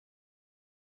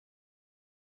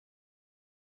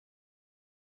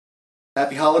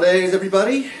Happy holidays,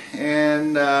 everybody,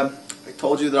 and I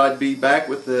told you that I'd be back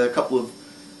with a couple of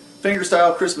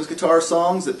fingerstyle Christmas guitar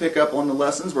songs that pick up on the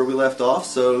lessons where we left off.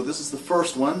 So this is the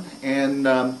first one, and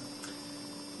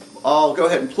I'll go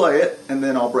ahead and play it and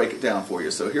then I'll break it down for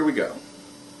you. So here we go.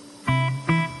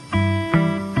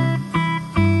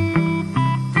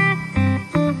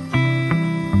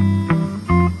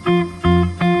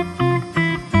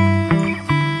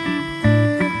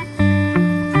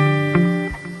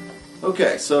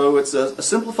 Okay, so it's a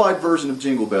simplified version of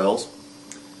Jingle Bells,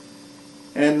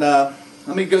 and let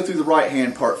me go through the right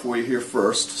hand part for you here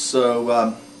first.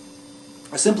 So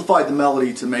I simplified the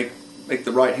melody to make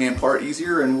the right hand part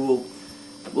easier, and we'll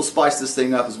spice this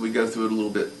thing up as we go through it a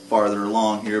little bit farther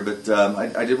along here, but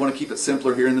I did want to keep it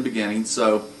simpler here in the beginning.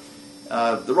 So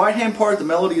the right hand part, the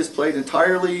melody is played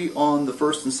entirely on the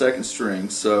first and second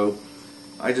strings, so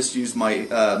I just used my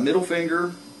middle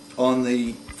finger on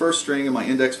the first string and my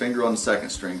index finger on the second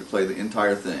string to play the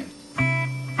entire thing.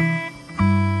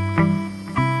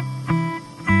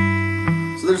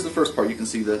 So there's the first part. You can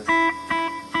see the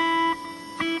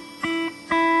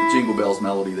Jingle Bells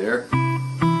melody there.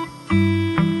 Now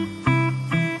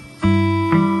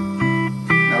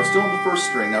we're still on the first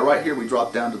string. Now right here we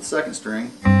drop down to the second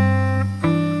string,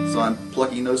 so I'm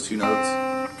plucking those two notes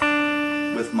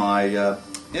with my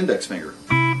index finger.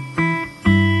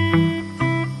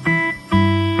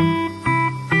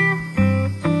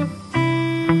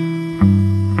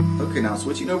 Now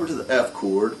switching over to the F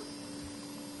chord,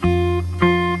 and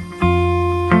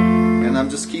I'm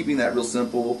just keeping that real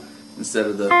simple. Instead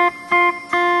of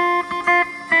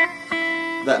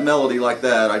that melody like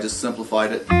that, I just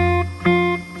simplified it.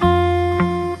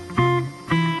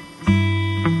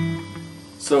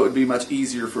 So it would be much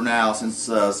easier for now, since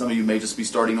some of you may just be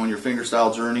starting on your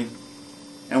fingerstyle journey.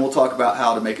 And we'll talk about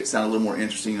how to make it sound a little more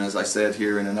interesting, as I said,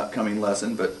 here in an upcoming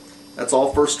lesson. But that's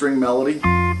all first string melody.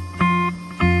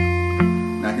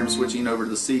 Now here I'm switching over to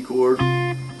the C chord,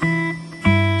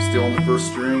 still on the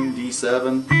first string,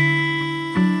 D7.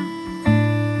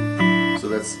 So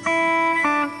that's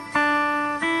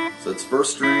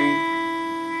first string,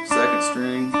 second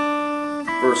string,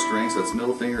 first string, so that's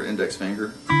middle finger, index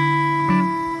finger.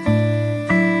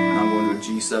 Now I'm going to a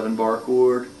G7 bar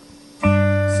chord,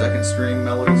 second string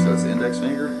melody, so that's the index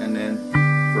finger, and then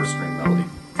first string melody.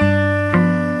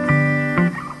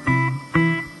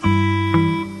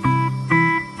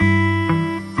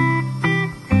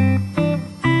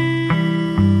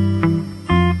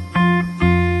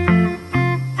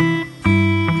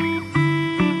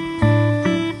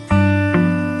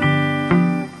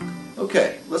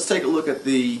 Okay, let's take a look at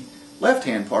the left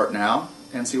hand part now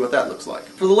and see what that looks like.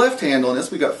 For the left hand on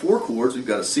this, we've got 4 chords. We've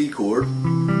got a C chord,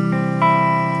 and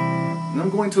I'm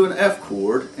going to an F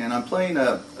chord, and I'm playing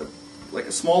like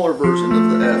a smaller version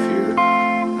of the F here.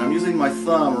 And I'm using my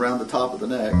thumb around the top of the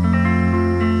neck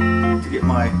to get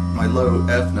my low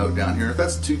F note down here. If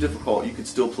that's too difficult, you could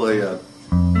still play you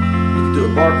could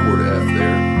do a bar chord F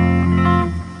there.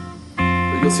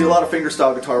 You'll see a lot of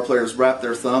fingerstyle guitar players wrap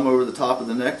their thumb over the top of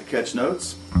the neck to catch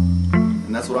notes,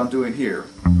 and that's what I'm doing here.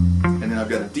 And then I've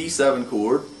got a D7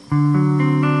 chord,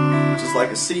 just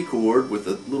like a C chord with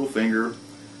the little finger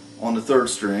on the third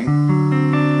string,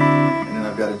 and then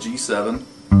I've got a G7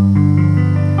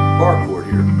 bar chord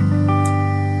here.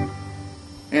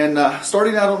 And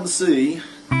starting out on the C,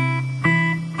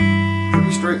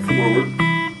 pretty straightforward.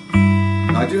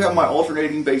 Now I do have my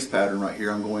alternating bass pattern right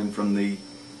here. I'm going from the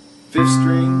 5th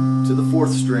string to the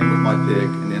 4th string with my pick,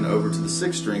 and then over to the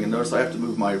 6th string. And notice I have to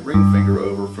move my ring finger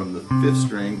over from the 5th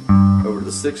string over to the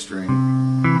 6th string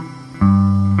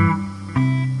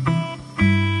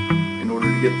in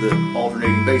order to get the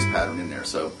alternating bass pattern in there.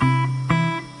 So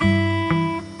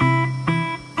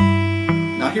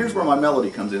now here's where my melody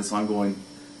comes in. So I'm going,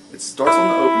 it starts on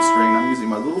the open string. I'm using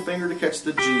my little finger to catch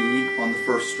the G on the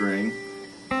first string.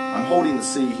 I'm holding the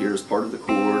C here as part of the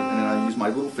chord, and then I use my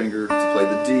little finger to play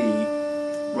the D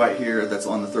right here that's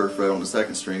on the 3rd fret on the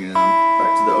 2nd string, and then I'm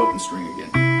back to the open string again.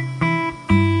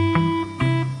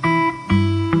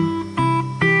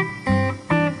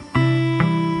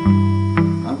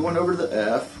 I'm going over to the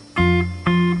F.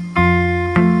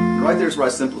 And right there's where I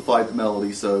simplified the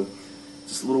melody, so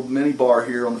just a little mini bar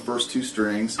here on the first 2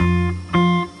 strings. And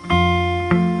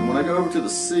when I go over to the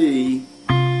C,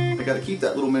 I got to keep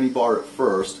that little mini bar at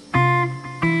first,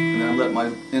 and then I let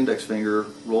my index finger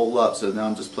roll up, so now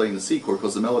I'm just playing the C chord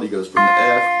because the melody goes from the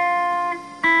F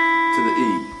to the E.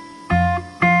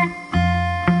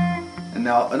 And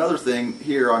now another thing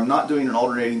here, I'm not doing an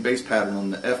alternating bass pattern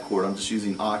on the F chord, I'm just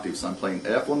using octaves. So I'm playing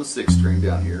F on the 6th string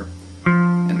down here,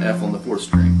 and F on the 4th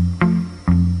string.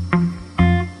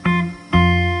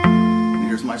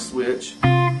 switch.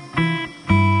 And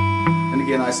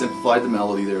again, I simplified the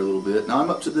melody there a little bit. Now I'm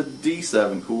up to the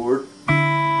D7 chord. And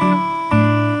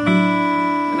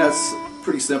that's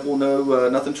pretty simple,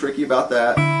 nothing tricky about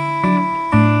that.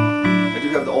 I do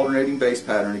have the alternating bass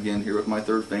pattern again here with my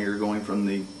third finger going from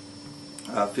the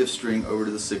 5th string over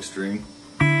to the 6th string.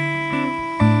 And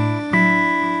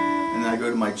then I go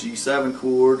to my G7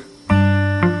 chord.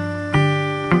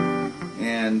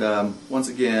 And once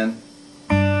again,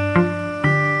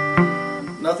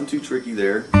 nothing too tricky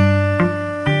there.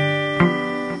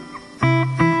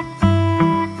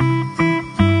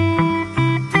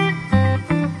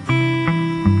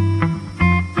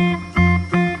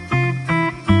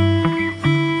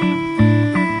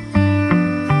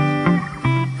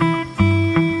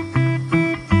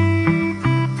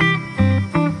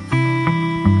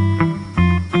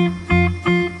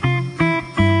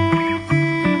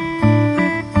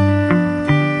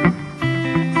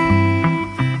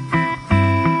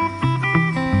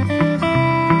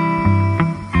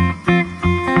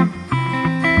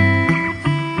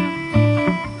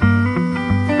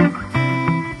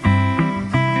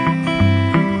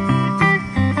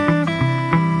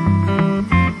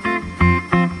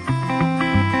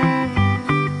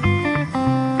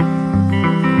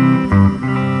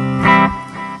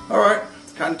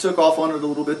 Took off on it a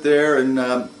little bit there, and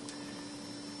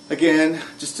again,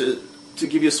 just to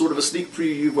give you sort of a sneak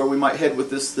preview of where we might head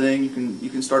with this thing, you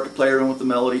can start to play around with the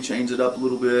melody, change it up a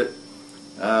little bit.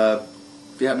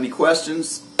 If you have any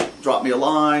questions, drop me a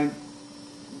line.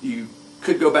 You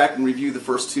could go back and review the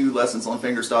first 2 lessons on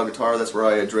fingerstyle guitar. That's where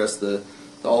I addressed the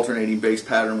alternating bass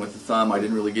pattern with the thumb. I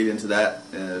didn't really get into that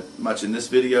much in this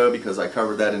video because I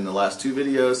covered that in the last 2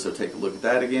 videos, so take a look at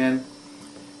that again.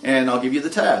 And I'll give you the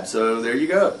tab. So there you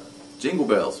go. Jingle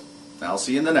bells. I'll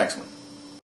see you in the next one.